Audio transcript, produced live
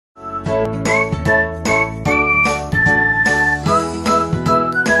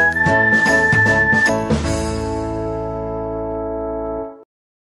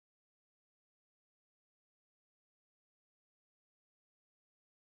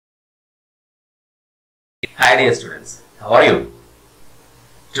Hi dear students, how are you?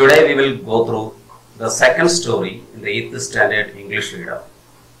 Today we will go through the second story in the 8th standard English reader.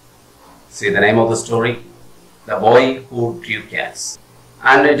 See the name of the story, The Boy Who Drew Cats.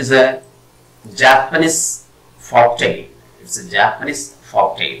 And it is a Japanese folktale. It's a Japanese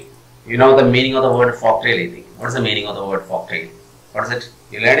folktale. You know the meaning of the word folktale, I think. What is the meaning of the word folktale? What is it?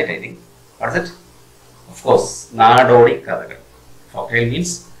 You learned it, I think. What is it? Of course, Nadodi Kadagal. Folktale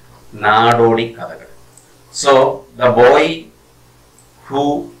means Nadodi Kadagal. So, The Boy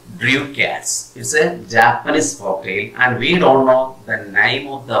Who Drew Cats. It's a Japanese folktale and we don't know the name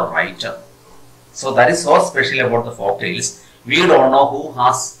of the writer. So, that is so special about the folktales. We don't know who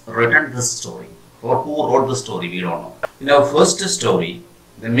has written this story or who wrote the story, we don't know. In our first story,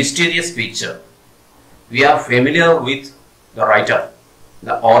 The Mysterious Picture, we are familiar with the writer,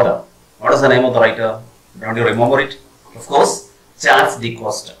 the author. What is the name of the writer? Don't you remember it? Of course, Charles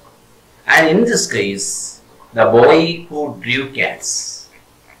Dickens. And in this case, The Boy Who Drew Cats.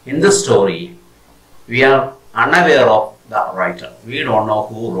 In the story, we are unaware of the writer. We don't know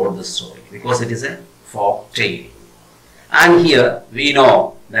who wrote the story because it is a folk tale. And here we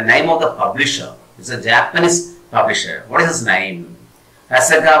know the name of the publisher. It's a Japanese publisher. What is his name?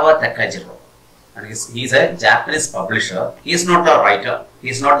 Hasegawa Takajiro. And he's a Japanese publisher. He is not a writer. He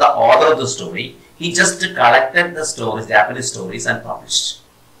is not the author of the story. He just collected the stories, Japanese stories, and published.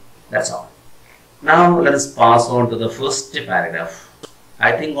 That's all. Now let us pass on to the first paragraph.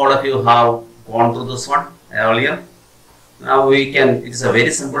 I think all of you have gone through this one earlier. Now it is a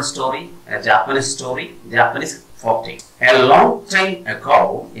very simple story, a Japanese story, Japanese folktale. A long time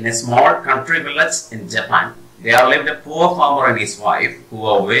ago, in a small country village in Japan, there lived a poor farmer and his wife who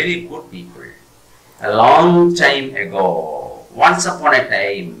were very good people. A long time ago, once upon a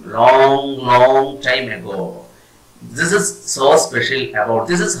time, long time ago. This is so special about,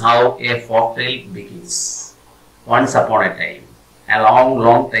 this is how a folktale begins. Once upon a time, a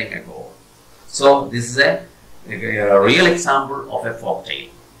long time ago. So this is a real example of a folktale.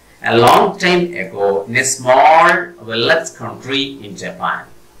 A long time ago, in a small village country in Japan.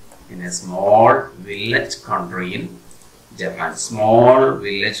 In a small village country in Japan. Small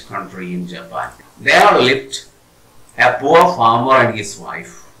village country in Japan. There lived a poor farmer and his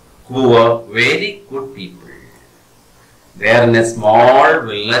wife who were very good people. There in a small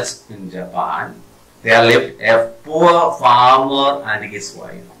village in Japan, there lived a poor farmer and his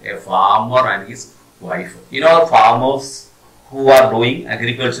wife. A farmer and his wife. You know farmers who are doing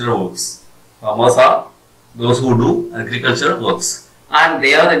agricultural works. Farmers are those who do agricultural works. And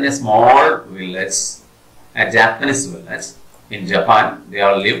they are in a small village, a Japanese village in Japan.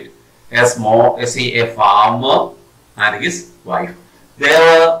 There lived a farmer and his wife. They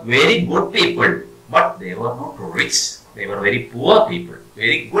were very good people, but they were not rich. They were very poor people,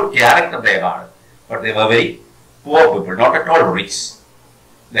 very good character they had, but they were very poor people, not at all rich.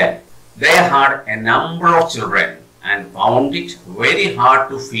 Then they had a number of children and found it very hard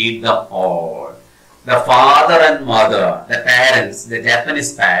to feed them all. The father and mother, the parents, the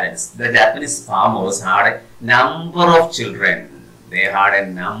Japanese parents, the Japanese farmers had a number of children. They had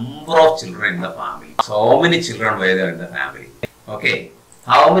a number of children in the family. So many children were there in the family. Okay,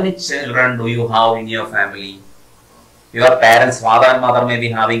 how many children do you have in your family? Your parents, father and mother may be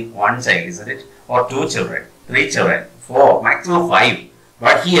having one child, isn't it? Or two children, three children, four, maximum five.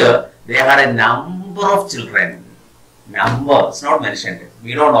 But here, they had a number of children. Number, it's not mentioned.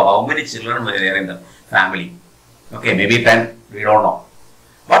 We don't know how many children were there in the family. Okay, maybe 10, we don't know.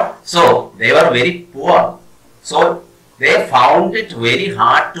 But, so, they were very poor. So, they found it very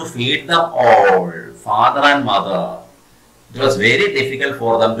hard to feed them all, father and mother. It was very difficult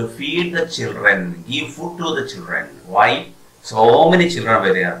for them to feed the children, give food to the children. Why? So many children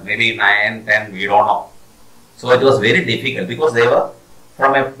were there, maybe 9, 10, we don't know. So it was very difficult because they were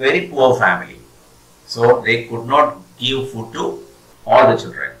from a very poor family. So they could not give food to all the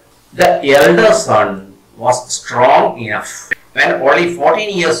children. The elder son was strong enough when only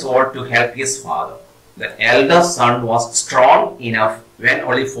 14 years old to help his father. The elder son was strong enough when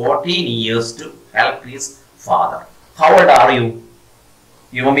only 14 years to help his father. How old are you?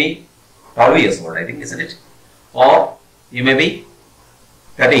 You may be 12 years old, I think, isn't it? Or you may be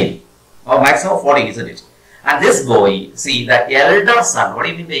 13 or maximum 14, isn't it? And this boy, see the elder son, what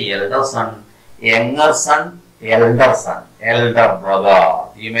do you mean the elder son? Younger son, elder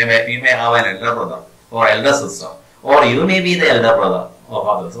brother. You may have an elder brother or elder sister, or you may be the elder brother of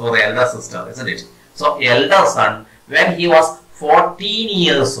others or the elder sister, isn't it? So elder son, when he was 14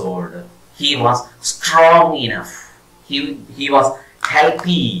 years old, he was strong enough. He was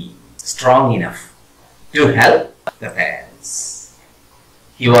healthy, strong enough to help the parents.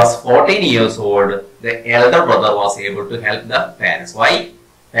 he was 14 years old, the elder brother was able to help the parents. Why?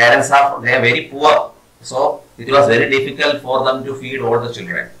 Parents they are very poor. So it was very difficult for them to feed all the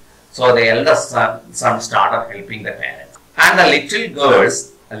children. So the eldest son started helping the parents. And the little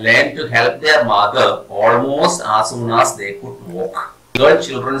girls learned to help their mother almost as soon as they could walk.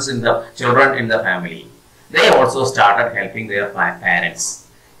 Children in the family, they also started helping their parents.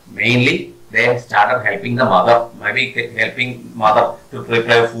 Mainly, they started helping the mother, maybe helping mother to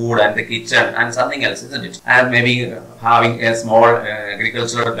prepare food and the kitchen and something else, isn't it? And maybe having a small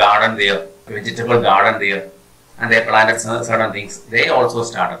agricultural garden there, vegetable garden there, and they planted certain things. They also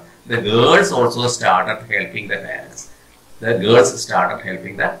started. The girls also started helping the parents. The girls started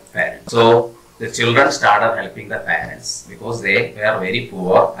helping the parents. So the children started helping the parents because they were very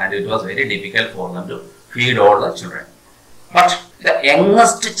poor and it was very difficult for them to feed all the children. But the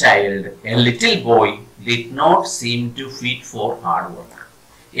youngest child, a little boy, did not seem to fit for hard work.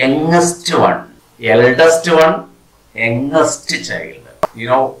 Youngest one, eldest one, youngest child. You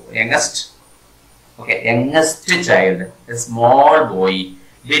know, youngest? Okay, youngest child, a small boy,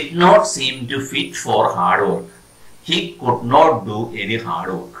 did not seem to fit for hard work. He could not do any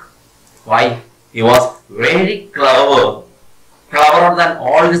hard work. Why? He was very clever, cleverer than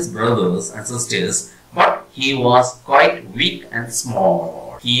all his brothers and sisters, but he was quite weak and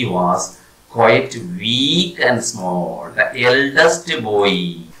small. He was quite weak and small. The eldest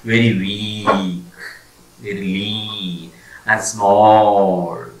boy, very weak, very lean and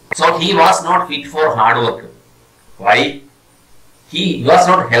small. So he was not fit for hard work. Why? He was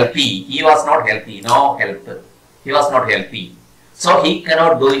not healthy. He was not healthy. No health. He was not healthy. So he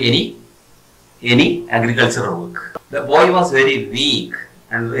cannot do any agricultural work. The boy was very weak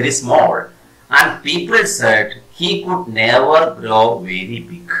and very small. And people said he could never grow very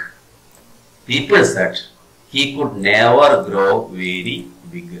big. People said he could never grow very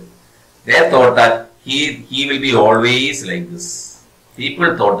big. They thought that he will be always like this.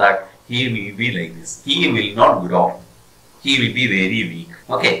 People thought that he will be like this. He will not grow. He will be very weak.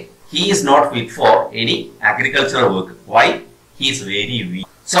 Okay. He is not fit for any agricultural work. Why? He is very weak.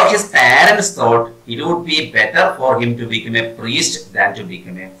 So his parents thought it would be better for him to become a priest than to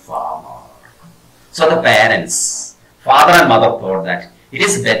become a farmer. So the parents, father and mother, thought that it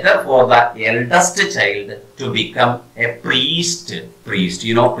is better for the eldest child to become a priest. Priest,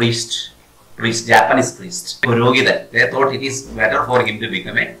 you know, priest, Japanese priest. Purogita. They thought it is better for him to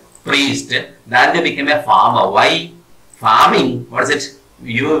become a priest than to become a farmer. Why? Farming, what is it?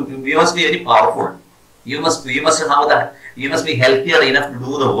 You must be very powerful. You must have that. You must be healthier enough to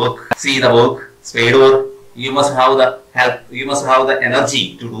do the work. See the work, spade work. You must have the help. You must have the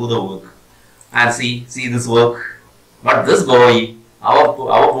energy to do the work. And see this work. But this boy, our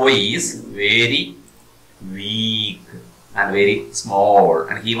boy is very weak and very small,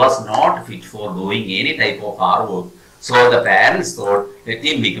 and he was not fit for doing any type of hard work. So the parents thought, let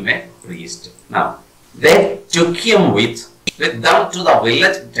him become a priest. Now they took him with them to the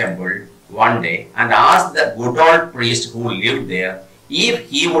village temple one day and asked the good old priest who lived there if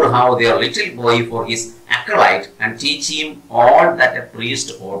he would have their little boy for his acolyte and teach him all that a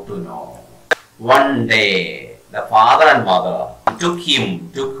priest ought to know. One day, the father and mother took the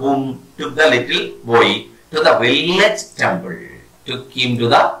little boy to the village temple. Took him to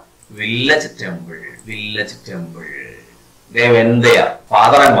the village temple. They went there.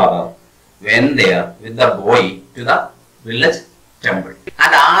 Father and mother went there with the boy to the village temple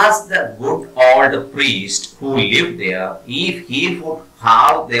and asked the good old priest who lived there if he would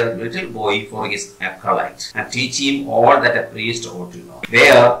have their little boy for his acolyte and teach him all that a priest ought to know.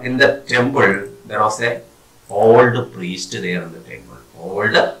 There in the temple, there was a old priest there in the temple.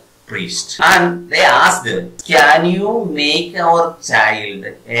 Old priest. And they asked, can you make our child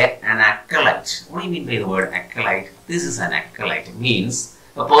an acolyte? What do you mean by the word acolyte? This is an acolyte. It means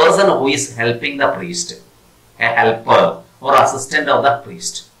a person who is helping the priest. A helper or assistant of the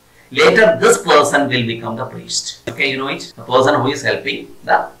priest. Later, this person will become the priest. Okay, you know it? A person who is helping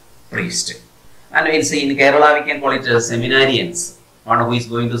the priest. And we'll see in Kerala, we can call it seminarians. One who is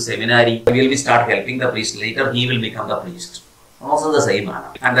going to seminary will start helping the priest. Later, he will become the priest. Also the same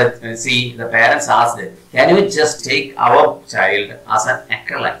manner. And the parents asked, can you just take our child as an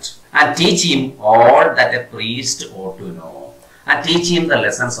acolyte and teach him all that a priest ought to know and teach him the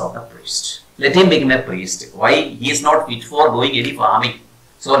lessons of the priest. Let him become a priest. Why? He is not fit for doing any farming.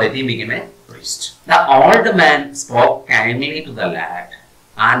 So let him become a priest. The old man spoke kindly to the lad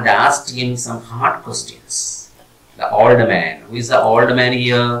and asked him some hard questions. The old man. Who is the old man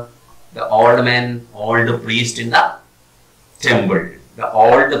here? The old man, old priest in the temple. The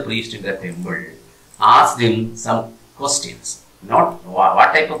old priest in the temple asked him some questions. Not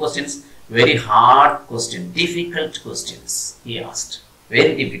what type of questions? Very hard question, difficult questions he asked.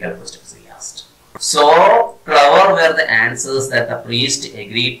 Very difficult questions he asked. So clever were the answers that the priest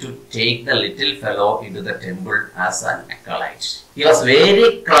agreed to take the little fellow into the temple as an acolyte. He was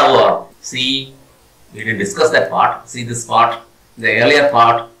very clever. See, we didn't discuss that part. See this part, the earlier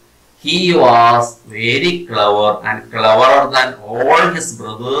part. He was very clever and cleverer than all his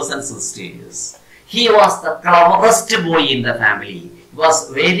brothers and sisters. He was the cleverest boy in the family. He was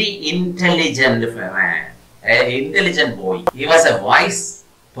very intelligent man, an intelligent boy. He was a wise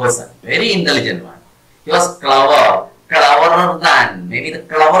person, very intelligent one. He was clever, cleverer than, maybe the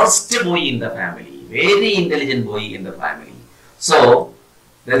cleverest boy in the family, very intelligent boy in the family. So,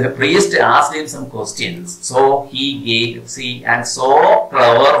 then the priest asked him some questions, so he gave, see, and so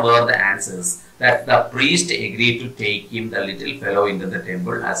clever were the answers that the priest agreed to take him, the little fellow, into the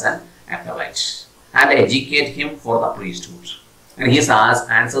temple as an acolyte and educate him for the priesthood. And his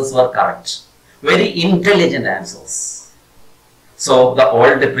answers were correct, very intelligent answers. So the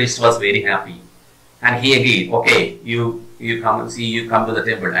old priest was very happy, and he agreed. Okay, you come to the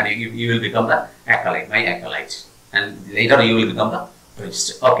temple, and you will become the acolyte, my acolyte, and later you will become the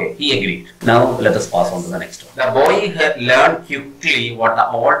priest. Okay, he agreed. Now let us pass on to the next one. The boy had learned quickly what the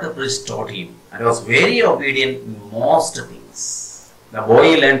old priest taught him, and was very obedient in most things. The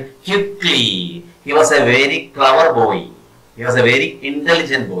boy learned quickly. He was a very clever boy. He was a very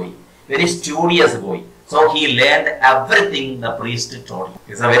intelligent boy, very studious boy. So he learned everything the priest taught him.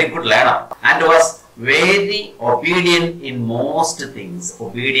 He was a very good learner and was very obedient in most things.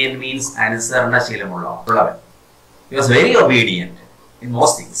 Obedient means anusarana shilamulla. He was very obedient in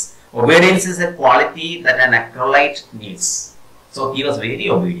most things. Obedience is a quality that an acolyte needs. So he was very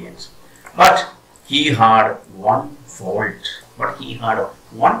obedient. But he had one fault. But he had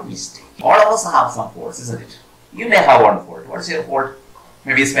one mistake. All of us have some faults, isn't it? You may have one fault. What's your fault?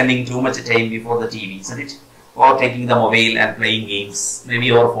 Maybe spending too much time before the TV, isn't it? Or taking the mobile and playing games. Maybe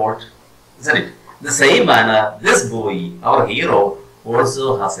your fault, isn't it? The same manner, this boy, our hero,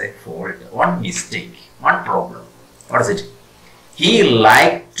 also has a fault, one mistake, one problem. What is it? He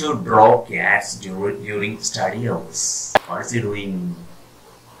liked to draw cats during study hours. What is he doing?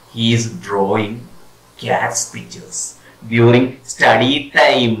 He is drawing cats' pictures during study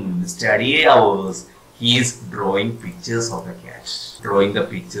time, study hours. He is drawing pictures of the cats, drawing the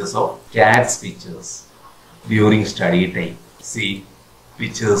pictures of cats' pictures during study time. See,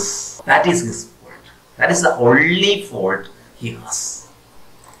 pictures. That is his fault. That is the only fault he has.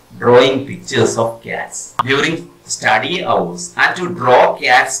 Drawing pictures of cats during study hours, and to draw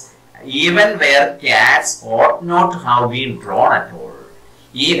cats even where cats ought not have been drawn at all.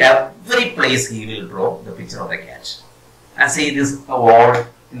 In every place he will draw the picture of the cat. And see this wall,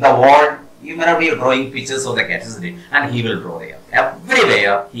 in the wall, you may not be drawing pictures of the cat, isn't it? And he will draw there.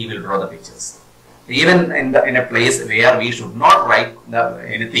 Everywhere he will draw the pictures. Even in a place where we should not write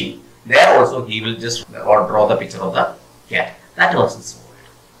anything, there also he will just draw the picture of the cat. That was his fault.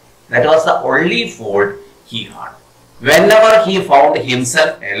 That was the only fault he had. Whenever he found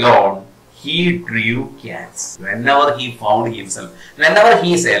himself alone, he drew cats. Whenever he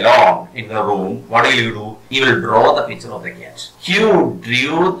is alone in the room, what will you do? He will draw the picture of the cat. He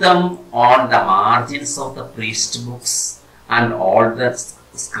drew them on the margins of the priest books and all the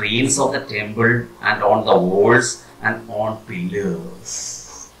screens of the temple and on the walls and on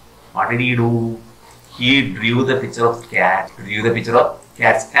pillars. What did he do? He drew the picture of cat. Drew the picture of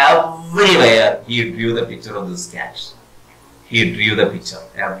cats everywhere. He drew the picture of this cat. He drew the picture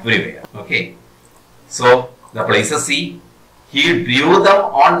everywhere. Okay. So the places, see, he drew them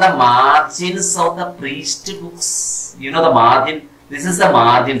on the margins of the priest books. You know the margin. This is the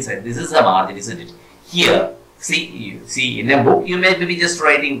margin side. This is the margin, isn't it? Here, see in a book you may be just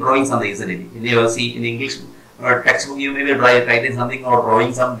drawing something, isn't it? In English textbook you may be writing something or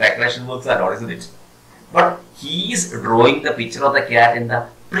drawing some decoration works and all, isn't it? But he is drawing the picture of the cat in the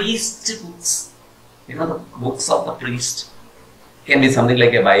priest books. You know the books of the priest. Can be something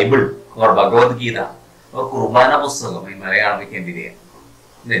like a Bible or Bhagavad Gita or Kurbana Pustakam in Malayalam, we can be there.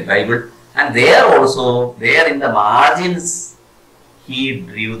 The Bible. And there also, there in the margins, he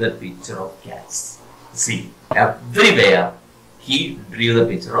drew the picture of cats. See, everywhere he drew the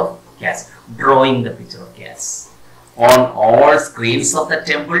picture of cats, drawing the picture of cats. On all screens of the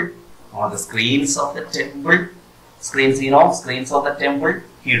temple, on the screens of the temple, screens of the temple,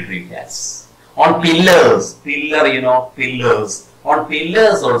 he drew cats. On pillars, pillars. On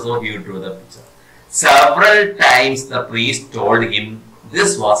pillars also he drew the picture. Several times the priest told him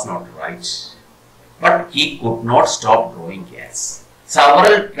this was not right. But he could not stop drawing cats.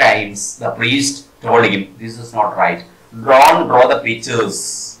 Several times the priest told him this is not right. don't draw the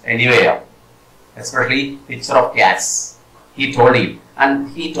pictures anywhere, especially picture of cats. He told him, and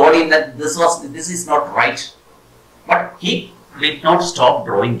he told him that this is not right. But he did not stop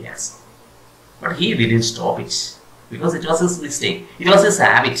drawing cats. But he didn't stop it because it was his mistake. It was his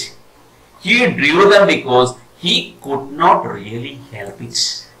habit. He drew them because he could not really help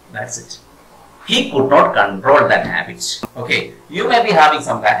it. That's it. He could not control that habit. Okay, you may be having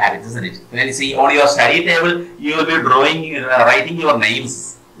some bad habits, isn't it? When you see on your study table, you will be writing your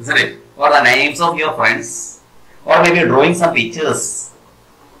names, isn't it? Or the names of your friends, or maybe drawing some pictures.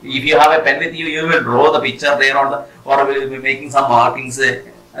 If you have a pen with you, you will draw the picture there on the, or will be making some markings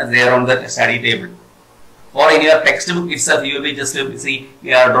there on the study table. Or in your textbook itself, you will be just see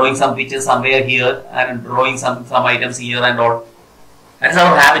you are drawing some pictures somewhere here and drawing some items here and all. That is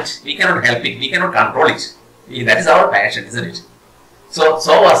our habit. We cannot help it. We cannot control it. That is our passion, isn't it? So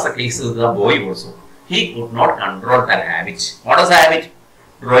was the case with the boy also. He could not control that habit. What was the habit?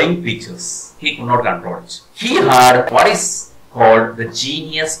 Drawing pictures. He could not control it. He had what is called the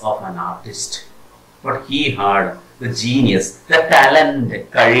genius of an artist. But he had the genius, the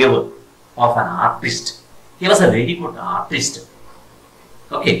talent, കഴിവ് of an artist. He was a very good artist.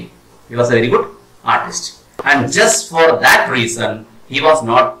 Okay, he was a very good artist. And just for that reason, he was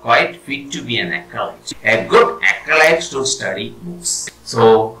not quite fit to be an acolyte. A good acolyte should study books.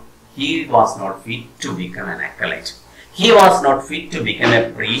 So, he was not fit to become an acolyte. He was not fit to become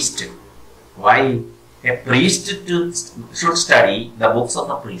a priest. Why? A priest should study the books of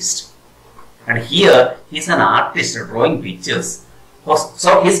the priest. And here, he is an artist drawing pictures.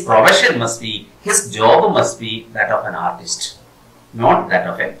 So, his profession must be, his job must be that of an artist, not that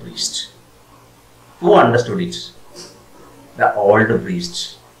of a priest. Who understood it? The old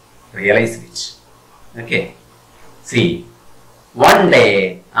priest realized it. Okay. See, one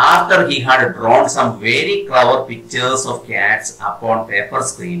day after he had drawn some very clever pictures of cats upon paper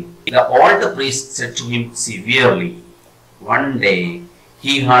screen, the old priest said to him severely, one day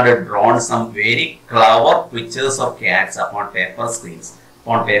he had drawn some very clever pictures of cats upon paper screens.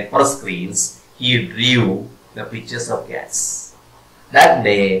 On paper screens, he drew the pictures of cats. That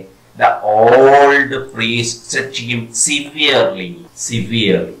day, the old priest said to him severely.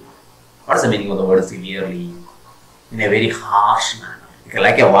 What is the meaning of the word severely? In a very harsh manner,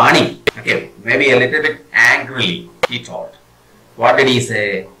 like a warning. Okay, maybe a little bit angrily, he told. What did he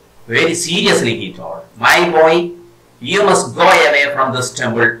say? Very seriously, he told, my boy, you must go away from this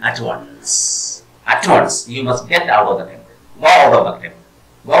temple at once. At once, you must get out of the temple. Go out of the temple.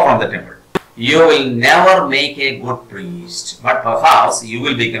 Go from the temple. You will never make a good priest, but perhaps you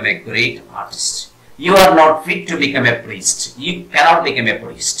will become a great artist. You are not fit to become a priest. You cannot become a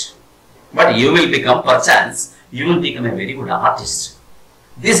priest. But you will become, perchance, you will become a very good artist.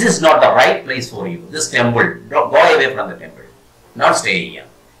 This is not the right place for you. This temple, go away from the temple. Not stay here.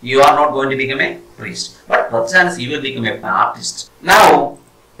 You are not going to become a priest. But perchance you will become an artist. Now,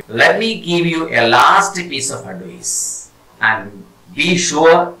 let me give you a last piece of advice. And be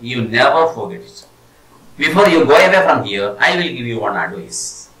sure you never forget it. Before you go away from here, I will give you one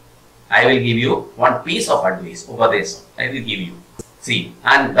advice. I will give you one piece of advice over this. I will give you. See,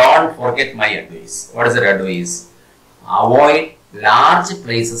 and don't forget my advice. What is the advice? Avoid large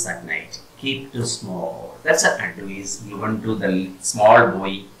places at night. Keep to small. That's an advice given to the small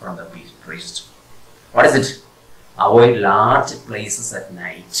boy from the priest. What is it? Avoid large places at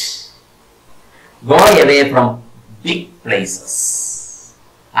night. Go away from big places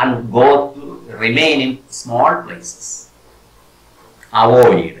and go to remain in small places.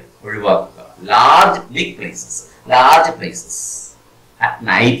 Avoid big places at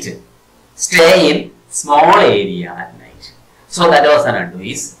night. Stay in small area at night. So that was an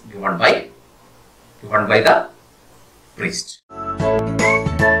advice given by the priest.